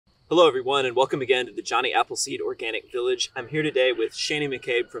Hello everyone, and welcome again to the Johnny Appleseed Organic Village. I'm here today with Shannie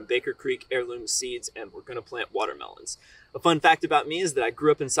McCabe from Creek Heirloom Seeds, and we're going to plant watermelons. A fun fact about me is that I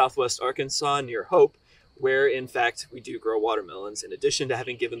grew up in southwest Arkansas near Hope, where in fact we do grow watermelons. In addition to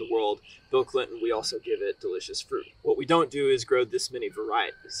having given the world Bill Clinton, we also give it delicious fruit. What we don't do is grow this many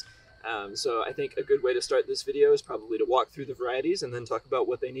varieties. So I think a good way to start this video is probably to walk through the varieties and then talk about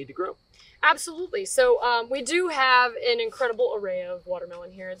what they need to grow. Absolutely. So we do have an incredible array of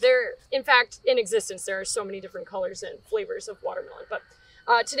watermelon here. In fact, in existence, there are so many different colors and flavors of watermelon. But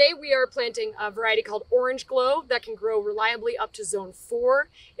today we are planting a variety called Orange Glow that can grow reliably up to zone 4.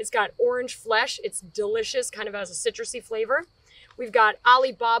 It's got orange flesh. It's delicious, kind of has a citrusy flavor. We've got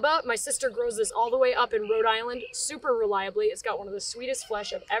Alibaba. My sister grows this all the way up in Rhode Island, super reliably. It's got one of the sweetest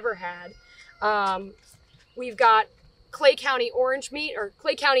flesh I've ever had. We've got Clay County orange meat or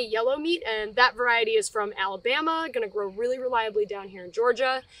Clay County yellow meat, and that variety is from Alabama, going to grow really reliably down here in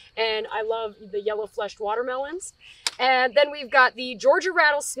Georgia. And I love the yellow fleshed watermelons. And then we've got the Georgia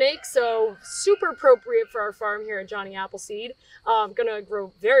rattlesnake, so super appropriate for our farm here at Johnny Appleseed. Going to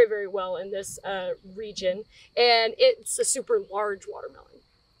grow very, very well in this region, and it's a super large watermelon.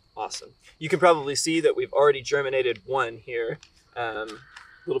 Awesome. You can probably see that we've already germinated one here. A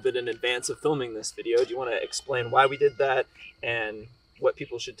little bit in advance of filming this video. Do you want to explain why we did that and what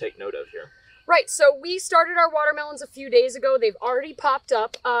people should take note of here? Right, so we started our watermelons a few days ago. They've already popped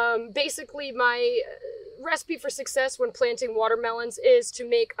up. Basically, my recipe for success when planting watermelons is to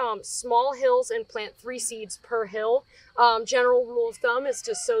make small hills and plant 3 seeds per hill. General rule of thumb is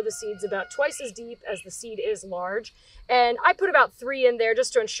to sow the seeds about twice as deep as the seed is large. And I put about 3 in there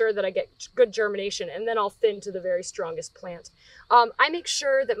just to ensure that I get good germination, and then I'll thin to the very strongest plant. I make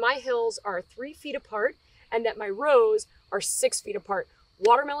sure that my hills are 3 feet apart and that my rows are 6 feet apart.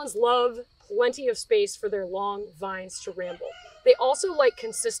 Watermelons love plenty of space for their long vines to ramble. They also like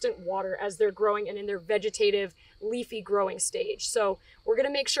consistent water as they're growing and in their vegetative, leafy growing stage. So we're going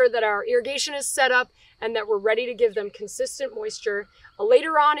to make sure that our irrigation is set up and that we're ready to give them consistent moisture.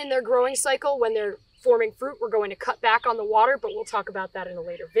 Later on in their growing cycle, when they're forming fruit, we're going to cut back on the water, but we'll talk about that in a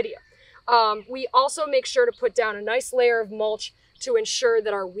later video. We also make sure to put down a nice layer of mulch to ensure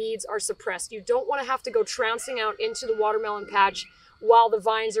that our weeds are suppressed. You don't want to have to go trouncing out into the watermelon patch while the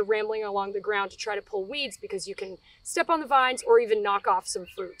vines are rambling along the ground to try to pull weeds, because you can step on the vines or even knock off some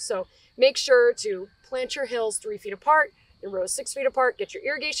fruit. So make sure to plant your hills 3 feet apart, your rows 6 feet apart, get your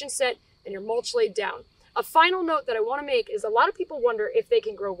irrigation set, and your mulch laid down. A final note that I want to make is a lot of people wonder if they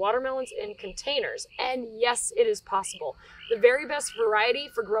can grow watermelons in containers, and yes, it is possible. The very best variety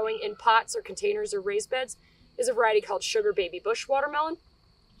for growing in pots or containers or raised beds is a variety called Sugar Baby Bush watermelon.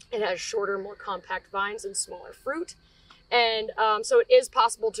 It has shorter, more compact vines and smaller fruit. And so it is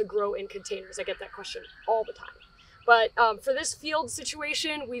possible to grow in containers. I get that question all the time. But for this field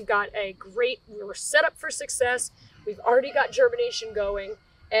situation, we've got we're set up for success. We've already got germination going.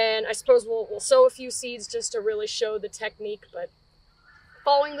 And I suppose we'll sow a few seeds just to really show the technique. But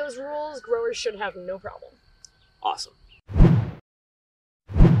following those rules, growers should have no problem. Awesome.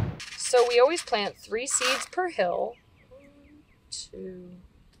 So we always plant 3 seeds per hill. 1, 2,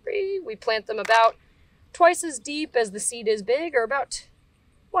 3. We plant them about twice as deep as the seed is big, or about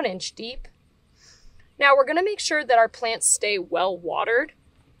 1 inch deep. Now we're going to make sure that our plants stay well watered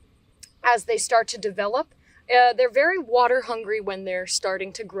as they start to develop. They're very water hungry when they're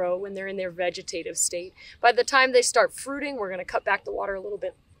starting to grow, when they're in their vegetative state. By the time they start fruiting, we're going to cut back the water a little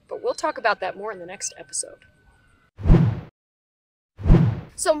bit, but we'll talk about that more in the next episode.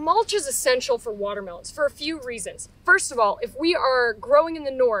 So mulch is essential for watermelons for a few reasons. First of all, if we are growing in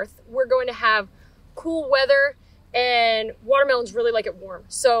the north, we're going to have cool weather, and watermelons really like it warm.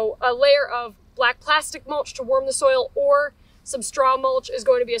 So a layer of black plastic mulch to warm the soil or some straw mulch is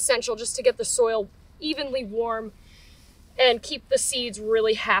going to be essential just to get the soil evenly warm and keep the seeds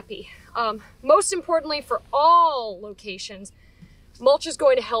really happy. Most importantly, for all locations, mulch is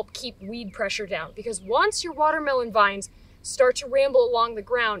going to help keep weed pressure down, because once your watermelon vines start to ramble along the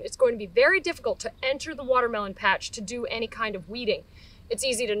ground, it's going to be very difficult to enter the watermelon patch to do any kind of weeding. It's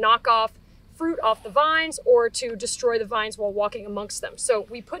easy to knock off fruit off the vines or to destroy the vines while walking amongst them. So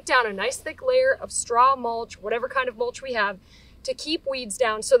we put down a nice thick layer of straw mulch, whatever kind of mulch we have, to keep weeds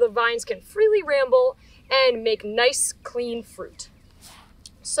down so the vines can freely ramble and make nice, clean fruit.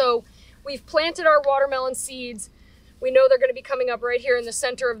 So we've planted our watermelon seeds. We know they're going to be coming up right here in the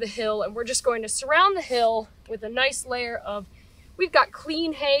center of the hill, and we're just going to surround the hill with a nice layer of, we've got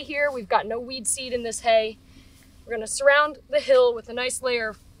clean hay here. We've got no weed seed in this hay. We're going to surround the hill with a nice layer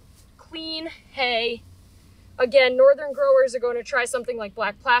of clean hay. Again, northern growers are going to try something like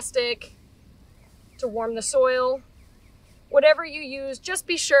black plastic to warm the soil. Whatever you use, just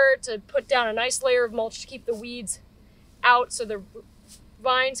be sure to put down a nice layer of mulch to keep the weeds out so the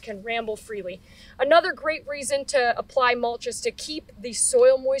vines can ramble freely. Another great reason to apply mulch is to keep the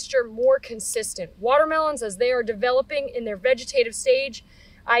soil moisture more consistent. Watermelons, as they are developing in their vegetative stage,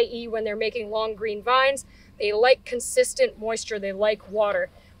 i.e. when they're making long green vines, they like consistent moisture, they like water.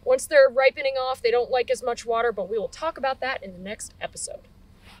 Once they're ripening off, they don't like as much water, but we will talk about that in the next episode.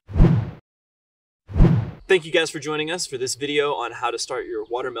 Thank you guys for joining us for this video on how to start your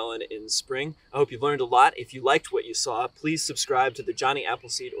watermelon in spring. I hope you learned a lot. If you liked what you saw, please subscribe to the Johnny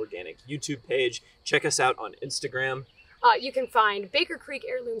Appleseed Organic YouTube page. Check us out on Instagram. You can find Baker Creek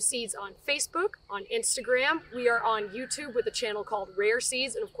Heirloom Seeds on Facebook, on Instagram. We are on YouTube with a channel called Rare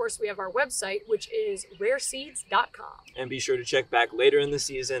Seeds. And of course, we have our website, which is rareseeds.com. And be sure to check back later in the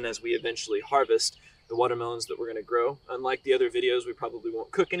season as we eventually harvest the watermelons that we're going to grow. Unlike the other videos, we probably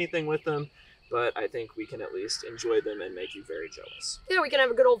won't cook anything with them, but I think we can at least enjoy them and make you very jealous. Yeah, we can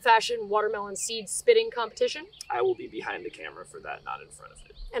have a good old-fashioned watermelon seed spitting competition. I will be behind the camera for that, not in front of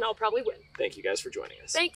it. And I'll probably win. Thank you guys for joining us. Thanks.